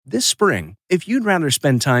This spring, if you'd rather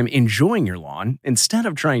spend time enjoying your lawn instead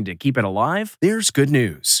of trying to keep it alive, there's good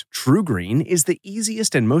news. TruGreen is the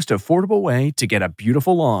easiest and most affordable way to get a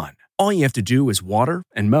beautiful lawn. All you have to do is water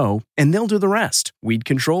and mow, and they'll do the rest. Weed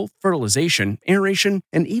control, fertilization, aeration,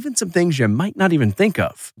 and even some things you might not even think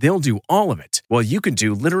of. They'll do all of it, while you can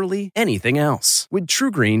do literally anything else. With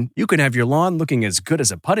TruGreen, you can have your lawn looking as good as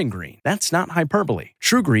a putting green. That's not hyperbole.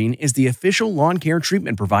 TruGreen is the official lawn care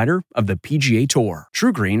treatment provider of the PGA Tour.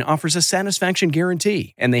 TruGreen offers a satisfaction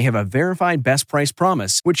guarantee, and they have a verified best price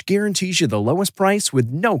promise, which guarantees you the lowest price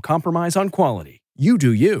with no compromise on quality. You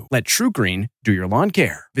do you. Let TruGreen do your lawn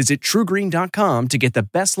care. Visit TruGreen.com to get the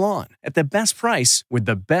best lawn at the best price with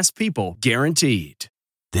the best people guaranteed.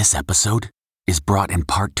 This episode is brought in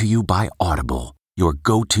part to you by Audible, your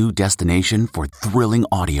go-to destination for thrilling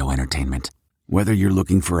audio entertainment. Whether you're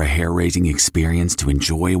looking for a hair-raising experience to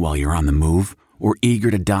enjoy while you're on the move or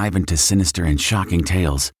eager to dive into sinister and shocking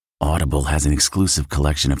tales, Audible has an exclusive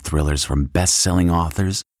collection of thrillers from best-selling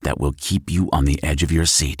authors that will keep you on the edge of your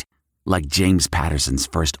seat. Like James Patterson's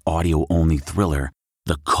first audio-only thriller,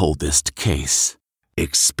 The Coldest Case.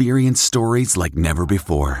 Experience stories like never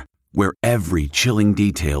before, where every chilling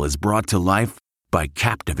detail is brought to life by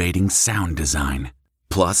captivating sound design.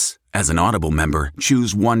 Plus, as an Audible member,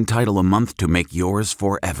 choose one title a month to make yours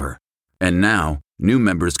forever. And now, new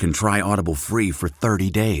members can try Audible free for 30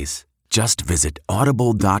 days. Just visit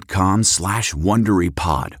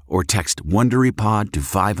audible.com/WonderyPod or text WonderyPod to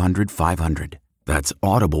 500-500. That's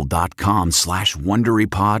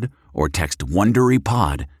audible.com/WonderyPod or text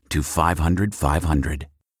WonderyPod to 500-500.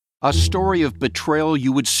 A story of betrayal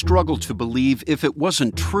you would struggle to believe if it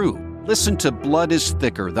wasn't true. Listen to Blood is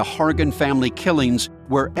Thicker, The Hargan Family Killings,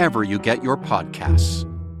 wherever you get your podcasts.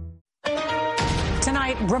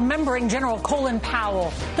 Tonight, remembering General Colin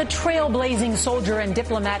Powell, the trailblazing soldier and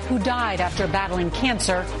diplomat who died after battling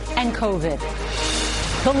cancer and COVID.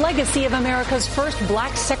 The legacy of America's first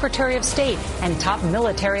black Secretary of State and top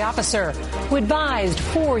military officer who advised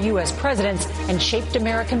 4 U.S. presidents and shaped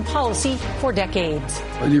American policy for decades.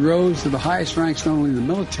 He rose to the highest ranks not only in the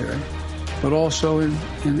military, but also in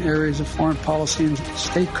areas of foreign policy and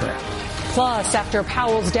statecraft. Plus, after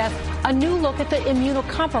Powell's death, a new look at the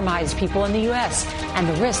immunocompromised people in the U.S. and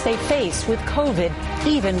the risks they face with COVID,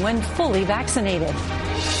 even when fully vaccinated.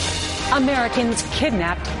 Americans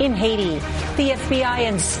kidnapped in Haiti. The FBI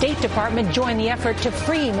and State Department joined the effort to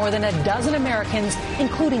free more than a dozen Americans,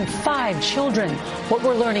 including 5 children. What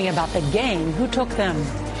we're learning about the gang who took them.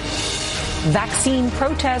 Vaccine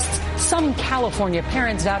protests. Some California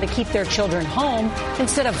parents vow to keep their children home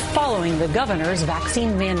instead of following the governor's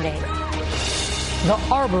vaccine mandate. The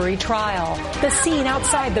Arbery trial, the scene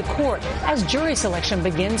outside the court as jury selection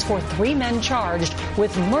begins for 3 men charged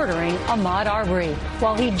with murdering Ahmaud Arbery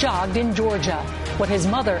while he jogged in Georgia. What his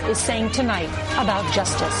mother is saying tonight about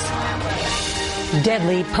justice.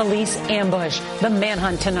 Deadly police ambush. The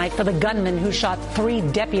manhunt tonight for the gunman who shot 3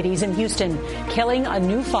 deputies in Houston, killing a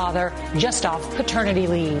new father just off paternity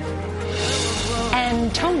leave.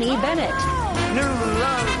 And Tony Bennett. New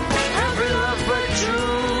love, every love but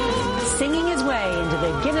true. Singing his way into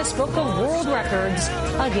the Guinness Book of World Records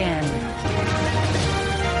again.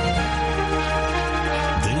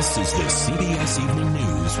 This is the CBS Evening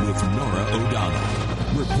News with Norah O'Donnell,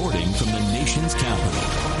 reporting from the nation's capital.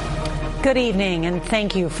 Good evening, and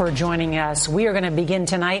thank you for joining us. We are going to begin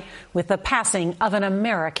tonight with the passing of an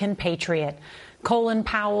American patriot. Colin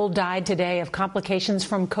Powell died today of complications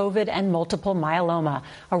from COVID and multiple myeloma,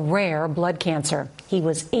 a rare blood cancer. He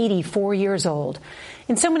was 84 years old.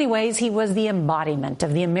 In so many ways, he was the embodiment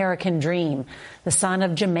of the American dream, the son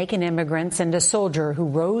of Jamaican immigrants and a soldier who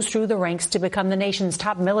rose through the ranks to become the nation's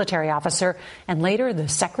top military officer and later the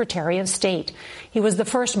Secretary of State. He was the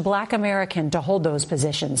first black American to hold those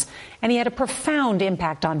positions, and he had a profound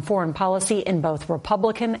impact on foreign policy in both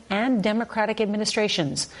Republican and Democratic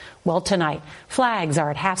administrations. Well, tonight, flags are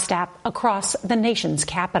at half-staff across the nation's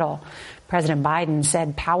capital. President Biden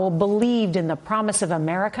said Powell believed in the promise of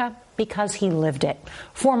America because he lived it.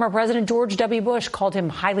 Former President George W. Bush called him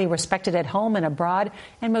highly respected at home and abroad.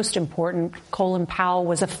 And most important, Colin Powell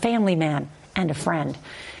was a family man and a friend.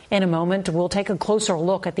 In a moment, we'll take a closer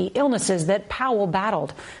look at the illnesses that Powell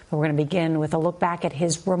battled. But we're going to begin with a look back at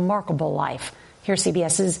his remarkable life. Here's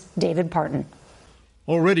CBS's David Parton.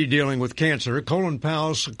 Already dealing with cancer, Colin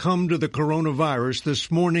Powell succumbed to the coronavirus this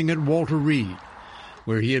morning at Walter Reed,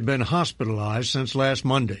 where he had been hospitalized since last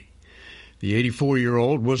Monday. The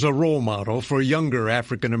 84-year-old was a role model for younger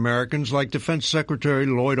African Americans like Defense Secretary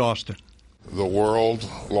Lloyd Austin. The world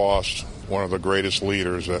lost one of the greatest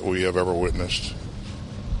leaders that we have ever witnessed.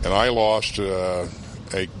 And I lost a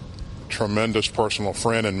tremendous personal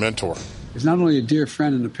friend and mentor. He's not only a dear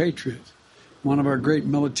friend and a patriot, one of our great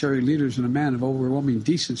military leaders and a man of overwhelming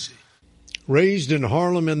decency. Raised in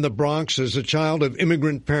Harlem and the Bronx as a child of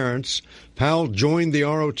immigrant parents, Powell joined the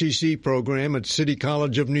ROTC program at City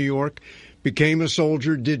College of New York, became a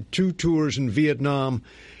soldier, did 2 tours in Vietnam,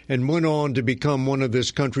 and went on to become one of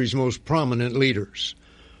this country's most prominent leaders.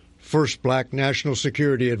 First black National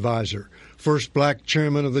Security Advisor, first black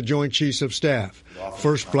Chairman of the Joint Chiefs of Staff,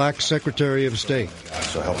 first black Secretary of State.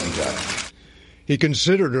 So help me God. He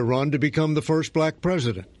considered a run to become the first black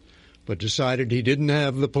president, but decided he didn't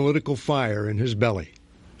have the political fire in his belly.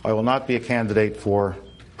 I will not be a candidate for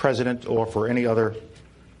president or for any other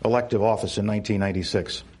elective office in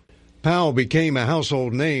 1996. Powell became a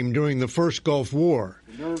household name during the first Gulf War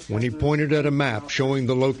when he pointed at a map showing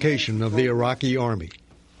the location of the Iraqi army.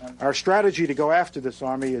 Our strategy to go after this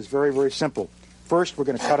army is very, very simple. First, we're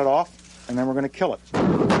going to cut it off, and then we're going to kill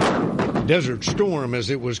it. Desert Storm, as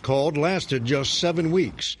it was called, lasted just 7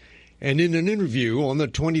 weeks. And in an interview on the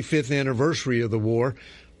 25th anniversary of the war,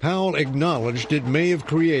 Powell acknowledged it may have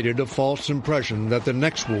created a false impression that the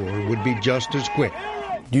next war would be just as quick.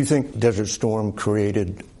 Do you think Desert Storm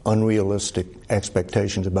created unrealistic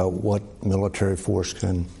expectations about what military force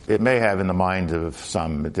can? It may have in the mind of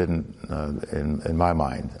some. It didn't in my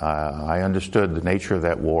mind. I understood the nature of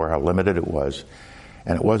that war, how limited it was,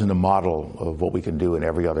 and it wasn't a model of what we can do in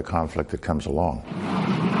every other conflict that comes along.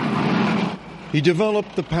 He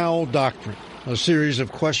developed the Powell Doctrine, a series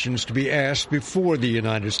of questions to be asked before the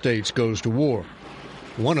United States goes to war.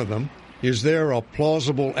 One of them, is there a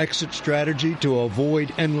plausible exit strategy to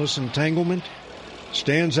avoid endless entanglement?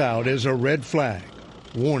 Stands out as a red flag,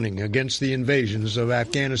 warning against the invasions of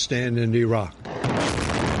Afghanistan and Iraq.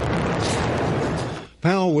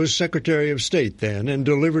 Powell was Secretary of State then and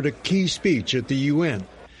delivered a key speech at the UN,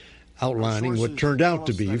 outlining what turned out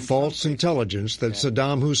to be false intelligence that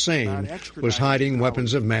Saddam Hussein was hiding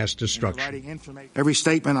weapons of mass destruction. Every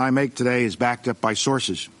statement I make today is backed up by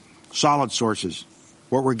sources, solid sources.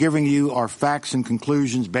 What we're giving you are facts and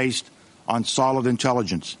conclusions based on solid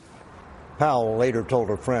intelligence. Powell later told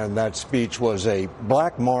a friend that speech was a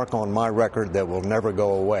black mark on my record that will never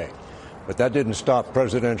go away. But that didn't stop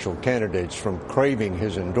presidential candidates from craving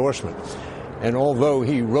his endorsement. And although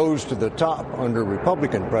he rose to the top under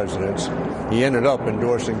Republican presidents, he ended up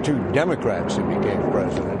endorsing 2 Democrats who became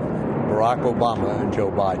president, Barack Obama and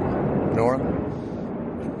Joe Biden. Nora?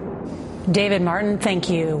 David Martin,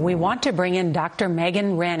 thank you. We want to bring in Dr.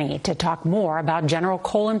 Megan Rennie to talk more about General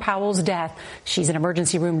Colin Powell's death. She's an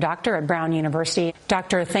emergency room doctor at Brown University.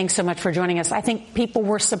 Doctor, thanks so much for joining us. I think people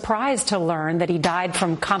were surprised to learn that he died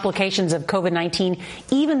from complications of COVID-19,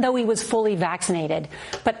 even though he was fully vaccinated.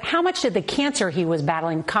 But how much did the cancer he was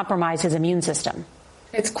battling compromise his immune system?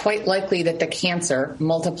 It's quite likely that the cancer,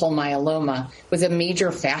 multiple myeloma, was a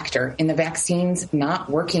major factor in the vaccines not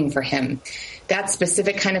working for him. That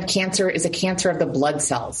specific kind of cancer is a cancer of the blood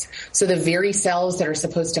cells. So the very cells that are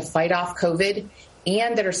supposed to fight off COVID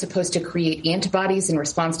and that are supposed to create antibodies in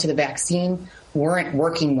response to the vaccine weren't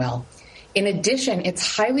working well. In addition,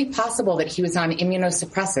 it's highly possible that he was on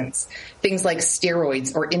immunosuppressants, things like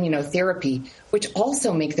steroids or immunotherapy, which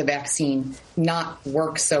also make the vaccine not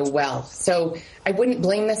work so well. So I wouldn't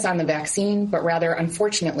blame this on the vaccine, but rather,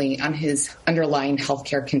 unfortunately, on his underlying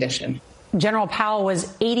healthcare condition. General Powell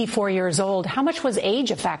was 84 years old. How much was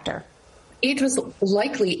age a factor? Age was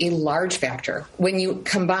likely a large factor. When you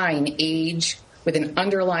combine age with an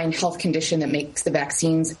underlying health condition that makes the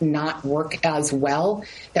vaccines not work as well,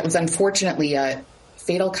 that was unfortunately a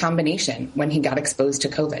fatal combination when he got exposed to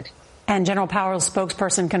COVID. And General Powell's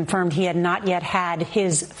spokesperson confirmed he had not yet had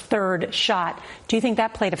his 3rd shot. Do you think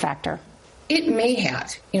that played a factor? It may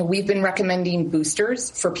have. We've been recommending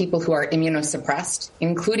boosters for people who are immunosuppressed,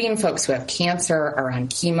 including folks who have cancer or on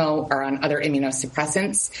chemo or on other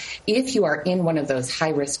immunosuppressants. If you are in one of those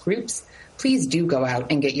high-risk groups, please do go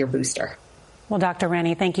out and get your booster. Well, Dr.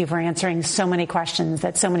 Rennie, thank you for answering so many questions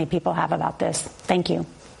that so many people have about this. Thank you.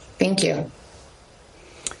 Thank you.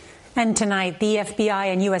 And tonight, the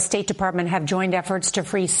FBI and U.S. State Department have joined efforts to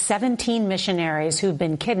free 17 missionaries who've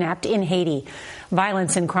been kidnapped in Haiti.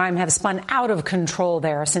 Violence and crime have spun out of control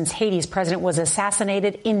there since Haiti's president was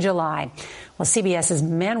assassinated in July. Well, CBS's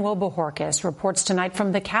Manuel Bojorquez reports tonight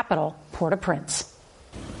from the capital, Port-au-Prince.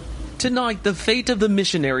 Tonight, the fate of the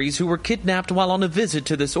missionaries who were kidnapped while on a visit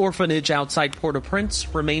to this orphanage outside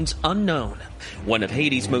Port-au-Prince remains unknown. One of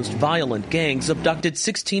Haiti's most violent gangs abducted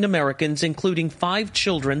 16 Americans, including 5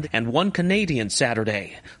 children and 1 Canadian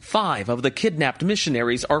Saturday. 5 of the kidnapped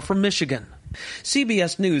missionaries are from Michigan.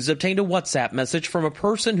 CBS News obtained a WhatsApp message from a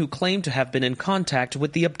person who claimed to have been in contact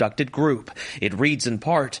with the abducted group. It reads in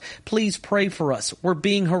part, "Please pray for us. We're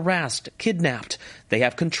being harassed, kidnapped. They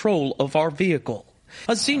have control of our vehicle."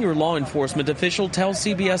 A senior law enforcement official tells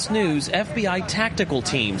CBS News FBI tactical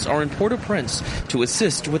teams are in Port-au-Prince to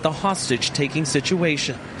assist with the hostage-taking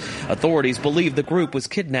situation. Authorities believe the group was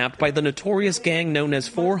kidnapped by the notorious gang known as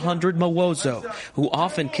 400 Mawozo, who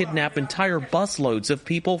often kidnap entire busloads of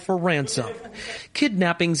people for ransom.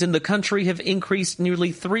 Kidnappings in the country have increased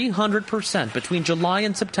nearly 300% between July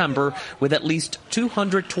and September, with at least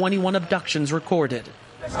 221 abductions recorded.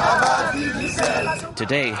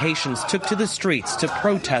 Today, Haitians took to the streets to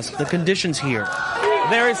protest the conditions here.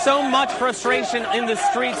 There is so much frustration in the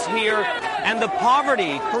streets here, and the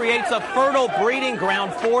poverty creates a fertile breeding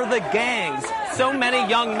ground for the gangs. So many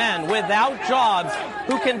young men without jobs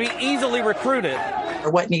who can be easily recruited.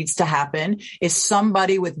 What needs to happen is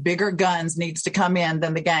somebody with bigger guns needs to come in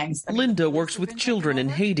than the gangs. Linda works with children in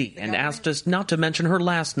Haiti and asked us not to mention her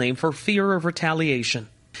last name for fear of retaliation.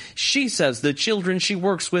 She says the children she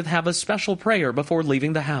works with have a special prayer before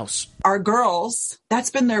leaving the house. Our girls, that's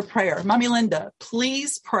been their prayer. Mommy Linda,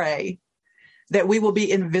 please pray that we will be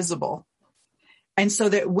invisible. And so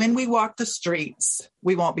that when we walk the streets,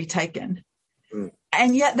 we won't be taken.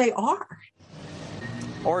 And yet they are.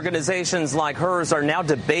 Organizations like hers are now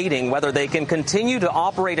debating whether they can continue to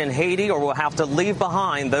operate in Haiti or will have to leave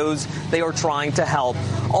behind those they are trying to help.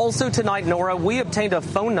 Also tonight, Nora, we obtained a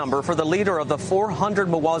phone number for the leader of the 400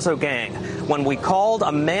 Mawozo gang. When we called,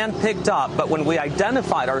 a man picked up, but when we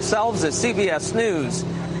identified ourselves as CBS News,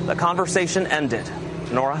 the conversation ended.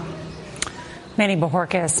 Nora? Manny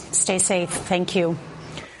Bojorquez, stay safe. Thank you.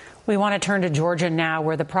 We want to turn to Georgia now,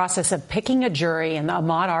 where the process of picking a jury in the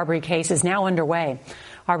Ahmaud Arbery case is now underway.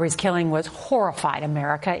 Arbery's killing was horrified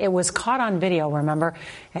America. It was caught on video, remember,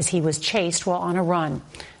 as he was chased while on a run.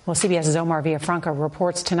 Well, CBS's Omar Villafranca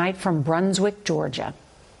reports tonight from Brunswick, Georgia.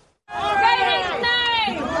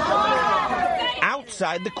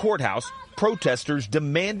 Outside the courthouse, protesters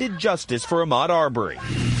demanded justice for Ahmaud Arbery.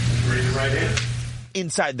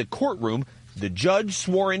 Inside the courtroom, the judge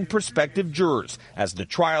swore in prospective jurors as the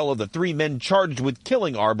trial of the three men charged with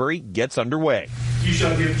killing Arbery gets underway. You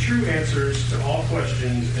shall give true answers to all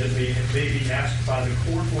questions as may be asked by the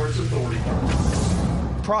court or its authority.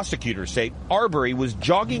 Prosecutors say Arbery was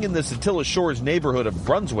jogging in the Satilla Shores neighborhood of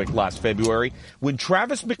Brunswick last February when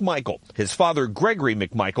Travis McMichael, his father Gregory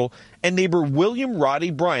McMichael, and neighbor William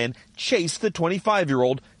Roddy Bryan chased the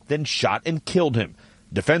 25-year-old, then shot and killed him.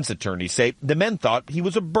 Defense attorneys say the men thought he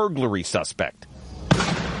was a burglary suspect.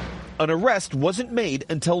 An arrest wasn't made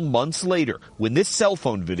until months later, when this cell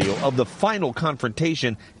phone video of the final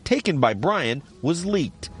confrontation taken by Bryan was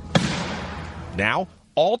leaked. Now,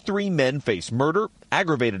 all three men face murder,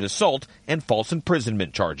 aggravated assault, and false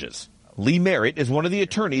imprisonment charges. Lee Merritt is one of the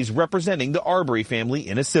attorneys representing the Arbery family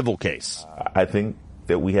in a civil case. I think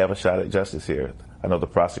that we have a shot at justice here. I know the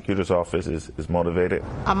prosecutor's office is motivated.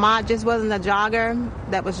 Ahmaud just wasn't a jogger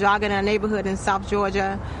that was jogging in a neighborhood in South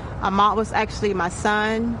Georgia. Ahmaud was actually my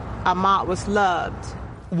son. Ahmaud was loved.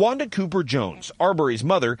 Wanda Cooper Jones, Arbery's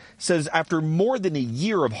mother, says after more than a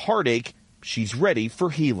year of heartache, she's ready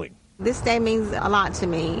for healing. This day means a lot to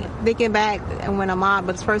me. Thinking back when Ahmaud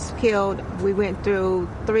was first killed, we went through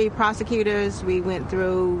 3 prosecutors, we went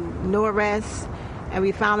through no arrests, and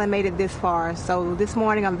we finally made it this far. So this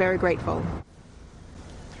morning I'm very grateful.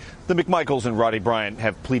 The McMichaels and Roddy Bryan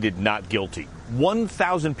have pleaded not guilty.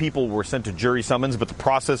 1,000 people were sent to jury summons, but the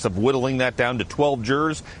process of whittling that down to 12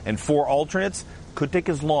 jurors and 4 alternates could take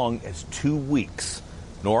as long as 2 weeks.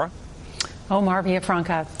 Nora? Omar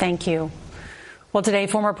Villafranca, thank you. Well, today,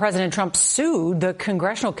 former President Trump sued the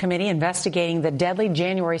congressional committee investigating the deadly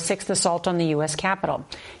January 6th assault on the U.S. Capitol.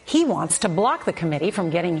 He wants to block the committee from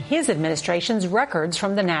getting his administration's records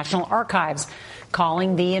from the National Archives,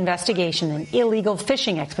 calling the investigation an illegal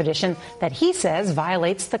fishing expedition that he says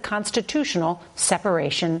violates the constitutional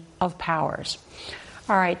separation of powers.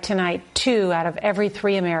 All right, tonight, 2 out of every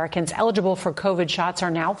 3 Americans eligible for COVID shots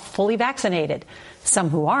are now fully vaccinated. Some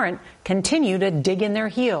who aren't continue to dig in their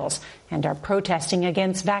heels and are protesting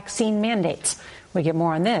against vaccine mandates. We get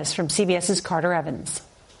more on this from CBS's Carter Evans.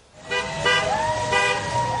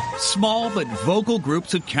 Small but vocal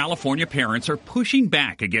groups of California parents are pushing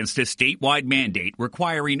back against a statewide mandate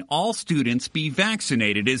requiring all students be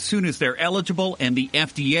vaccinated as soon as they're eligible and the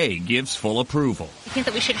FDA gives full approval. I think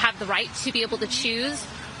that we should have the right to be able to choose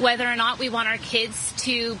whether or not we want our kids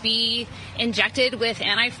to be injected with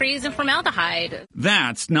antifreeze and formaldehyde.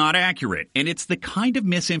 That's not accurate, and it's the kind of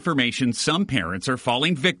misinformation some parents are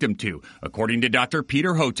falling victim to, according to Dr.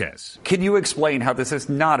 Peter Hotez. Can you explain how this is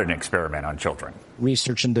not an experiment on children?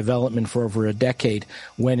 Research and development for over a decade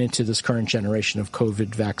went into this current generation of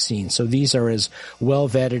COVID vaccines. So these are as well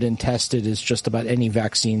vetted and tested as just about any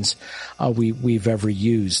vaccines we've ever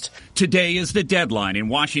used. Today is the deadline in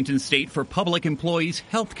Washington state for public employees,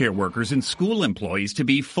 healthcare workers, and school employees to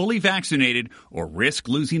be fully vaccinated or risk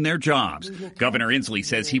losing their jobs. Governor Inslee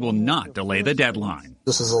says he will not delay the deadline.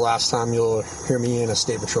 This is the last time you'll hear me in a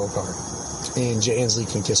state patrol car, and Jay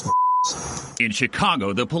Inslee can kiss my In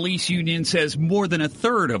Chicago, the police union says more than a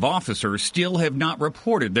third of officers still have not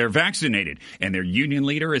reported they're vaccinated, and their union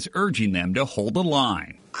leader is urging them to hold the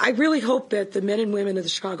line. I really hope that the men and women of the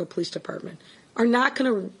Chicago Police Department are not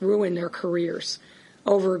going to ruin their careers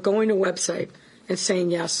over going to a website and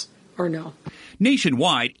saying yes or no.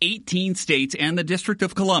 Nationwide, 18 states and the District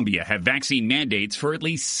of Columbia have vaccine mandates for at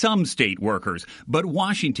least some state workers. But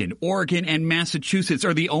Washington, Oregon, and Massachusetts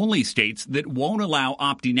are the only states that won't allow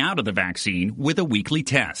opting out of the vaccine with a weekly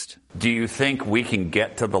test. Do you think we can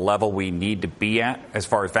get to the level we need to be at as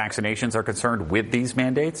far as vaccinations are concerned with these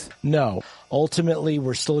mandates? No. Ultimately,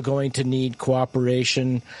 we're still going to need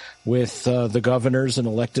cooperation with the governors and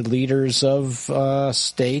elected leaders of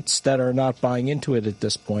states that are not buying into it at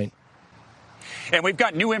this point. And we've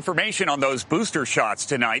got new information on those booster shots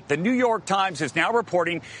tonight. The New York Times is now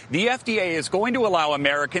reporting the FDA is going to allow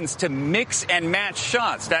Americans to mix and match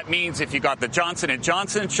shots. That means if you got the Johnson &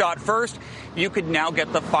 Johnson shot first, you could now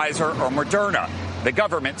get the Pfizer or Moderna. The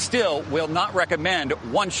government still will not recommend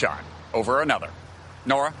one shot over another.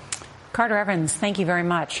 Nora? Carter Evans, thank you very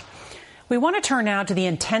much. We want to turn now to the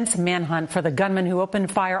intense manhunt for the gunman who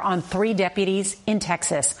opened fire on 3 deputies in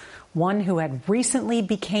Texas. One who had recently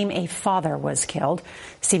became a father was killed.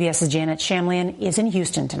 CBS's Janet Shamlian is in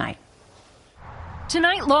Houston tonight.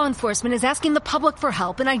 Tonight, law enforcement is asking the public for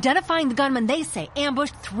help in identifying the gunman they say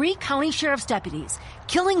ambushed 3 county sheriff's deputies,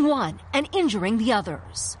 killing one and injuring the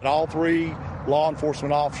others. All 3 law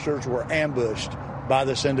enforcement officers were ambushed by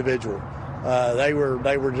this individual. They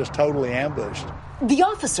were just totally ambushed. The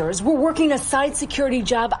officers were working a side security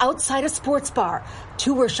job outside a sports bar.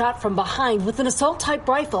 2 were shot from behind with an assault-type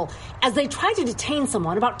rifle as they tried to detain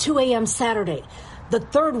someone about 2 a.m. Saturday. The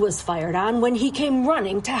 3rd was fired on when he came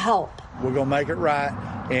running to help. We're going to make it right,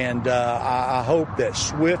 and I hope that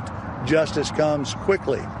swift justice comes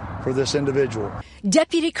quickly for this individual.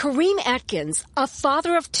 Deputy Kareem Atkins, a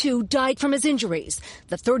father of 2, died from his injuries.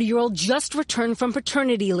 The 30-year-old just returned from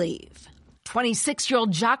paternity leave.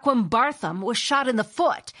 26-year-old Joaquin Bartham was shot in the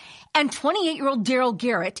foot, and 28-year-old Daryl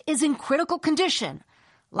Garrett is in critical condition.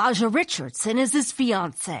 Laja Richardson is his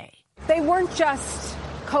fiancé. They weren't just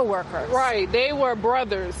co-workers. Right, they were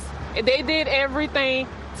brothers. They did everything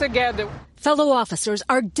together. Fellow officers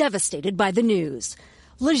are devastated by the news.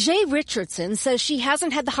 Laja Richardson says she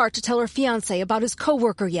hasn't had the heart to tell her fiancé about his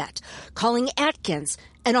co-worker yet, calling Atkins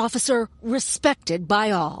an officer respected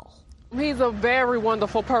by all. He's a very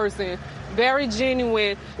wonderful person, very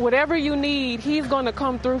genuine. Whatever you need, he's going to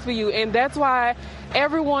come through for you. And that's why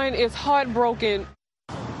everyone is heartbroken.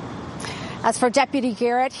 As for Deputy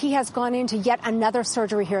Garrett, he has gone into yet another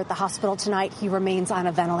surgery here at the hospital tonight. He remains on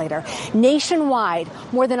a ventilator. Nationwide,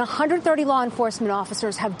 more than 130 law enforcement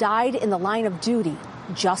officers have died in the line of duty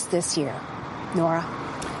just this year. Nora?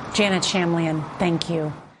 Janet Shamlian, thank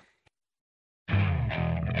you.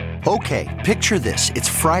 Okay, picture this. It's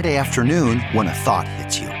Friday afternoon when a thought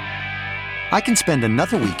hits you. I can spend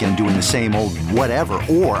another weekend doing the same old whatever,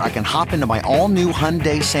 or I can hop into my all-new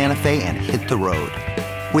Hyundai Santa Fe and hit the road.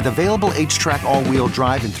 With available H-Track all-wheel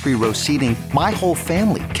drive and 3-row seating, my whole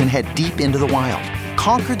family can head deep into the wild.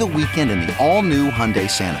 Conquer the weekend in the all-new Hyundai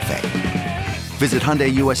Santa Fe. Visit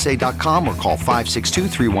HyundaiUSA.com or call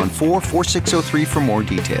 562-314-4603 for more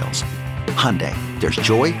details. Hyundai, there's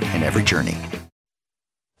joy in every journey.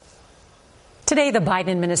 Today, the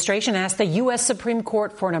Biden administration asked the U.S. Supreme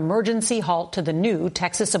Court for an emergency halt to the new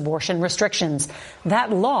Texas abortion restrictions. That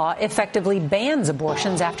law effectively bans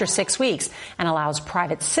abortions after 6 weeks and allows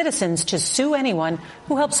private citizens to sue anyone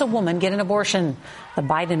who helps a woman get an abortion. The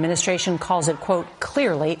Biden administration calls it, quote,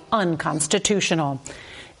 clearly unconstitutional.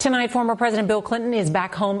 Tonight, former President Bill Clinton is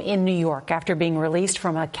back home in New York after being released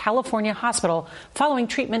from a California hospital following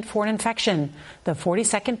treatment for an infection. The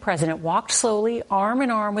 42nd president walked slowly, arm in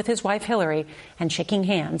arm with his wife Hillary, and shaking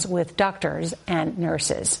hands with doctors and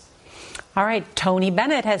nurses. All right, Tony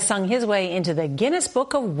Bennett has sung his way into the Guinness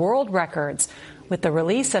Book of World Records. With the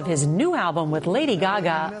release of his new album with Lady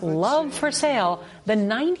Gaga, Love for Sale, the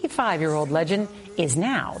 95-year-old legend is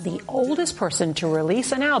now the oldest person to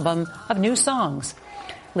release an album of new songs.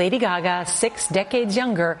 Lady Gaga, 6 decades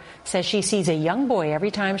younger, says she sees a young boy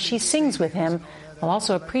every time she sings with him, while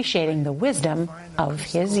also appreciating the wisdom of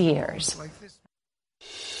his years.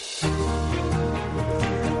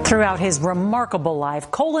 Throughout his remarkable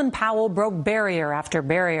life, Colin Powell broke barrier after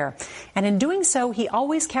barrier. And in doing so, he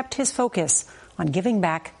always kept his focus on giving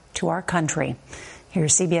back to our country.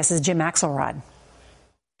 Here's CBS's Jim Axelrod.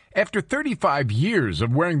 After 35 years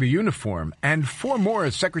of wearing the uniform and 4 more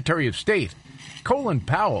as Secretary of State, Colin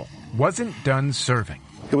Powell wasn't done serving.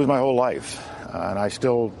 It was my whole life, and I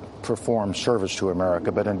still perform service to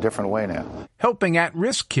America, but in a different way now. Helping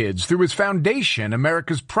at-risk kids through his foundation,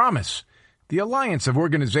 America's Promise, the alliance of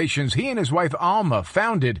organizations he and his wife Alma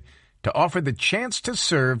founded to offer the chance to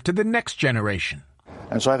serve to the next generation.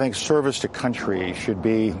 And so I think service to country should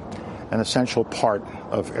be an essential part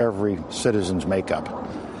of every citizen's makeup.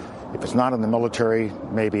 If it's not in the military,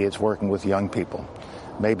 maybe it's working with young people.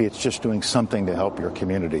 Maybe it's just doing something to help your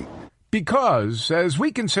community. Because as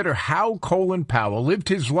we consider how Colin Powell lived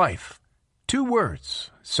his life, 2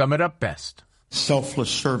 words sum it up best. Selfless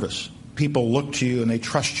service. People look to you and they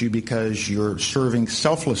trust you because you're serving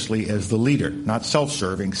selflessly as the leader, not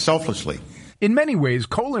self-serving, selflessly. In many ways,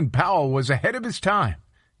 Colin Powell was ahead of his time.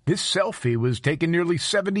 This selfie was taken nearly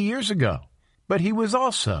 70 years ago, but he was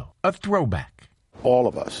also a throwback. All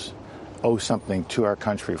of us owe something to our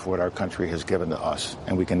country for what our country has given to us,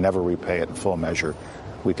 and we can never repay it in full measure.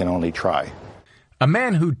 We can only try. A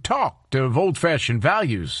man who talked of old-fashioned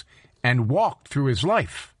values and walked through his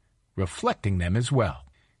life, reflecting them as well.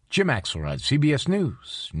 Jim Axelrod, CBS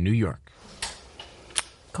News, New York.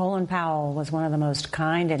 Colin Powell was one of the most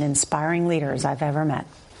kind and inspiring leaders I've ever met.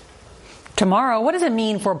 Tomorrow, what does it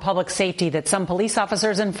mean for public safety that some police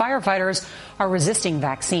officers and firefighters are resisting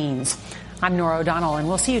vaccines? I'm Norah O'Donnell, and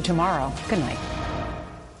we'll see you tomorrow. Good night.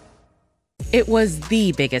 It was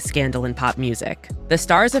the biggest scandal in pop music. The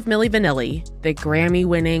stars of Milli Vanilli, the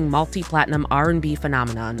Grammy-winning multi-platinum R&B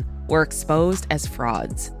phenomenon, were exposed as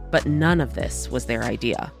frauds. But none of this was their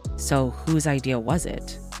idea. So whose idea was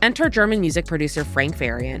it? Enter German music producer Frank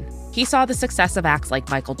Farian. He saw the success of acts like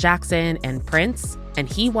Michael Jackson and Prince, and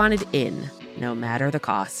he wanted in, no matter the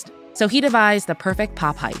cost. So he devised the perfect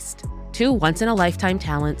pop heist. 2 once-in-a-lifetime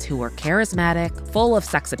talents who were charismatic, full of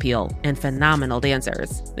sex appeal, and phenomenal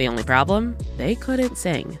dancers. The only problem? They couldn't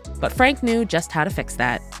sing. But Frank knew just how to fix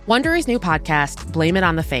that. Wondery's new podcast, Blame It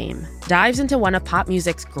on the Fame, dives into one of pop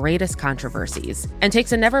music's greatest controversies and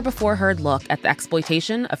takes a never-before-heard look at the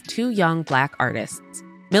exploitation of 2 young Black artists.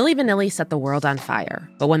 Milli Vanilli set the world on fire,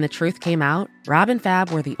 but when the truth came out, Rob and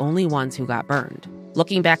Fab were the only ones who got burned.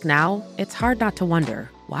 Looking back now, it's hard not to wonder,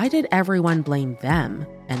 why did everyone blame them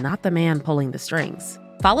and not the man pulling the strings?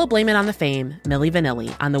 Follow Blame It on the Fame, Milli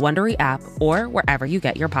Vanilli, on the Wondery app or wherever you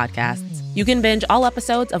get your podcasts. You can binge all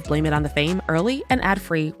episodes of Blame It on the Fame early and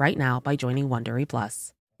ad-free right now by joining Wondery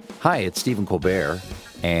Plus. Hi, it's Stephen Colbert,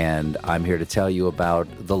 and I'm here to tell you about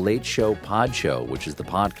The Late Show Pod Show, which is the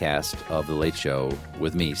podcast of The Late Show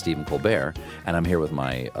with me, Stephen Colbert, and I'm here with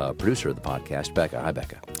my producer of the podcast, Becca. Hi,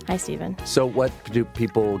 Becca. Hi, Stephen. So what do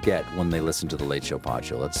people get when they listen to The Late Show Pod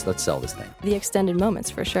Show? Let's sell this thing. The extended moments,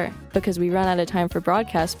 for sure, because we run out of time for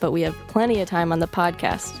broadcast, but we have plenty of time on the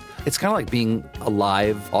podcast. It's kind of like being a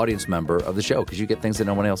live audience member of the show because you get things that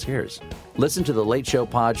no one else hears. Listen to The Late Show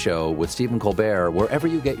Pod Show with Stephen Colbert wherever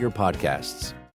you get your podcasts.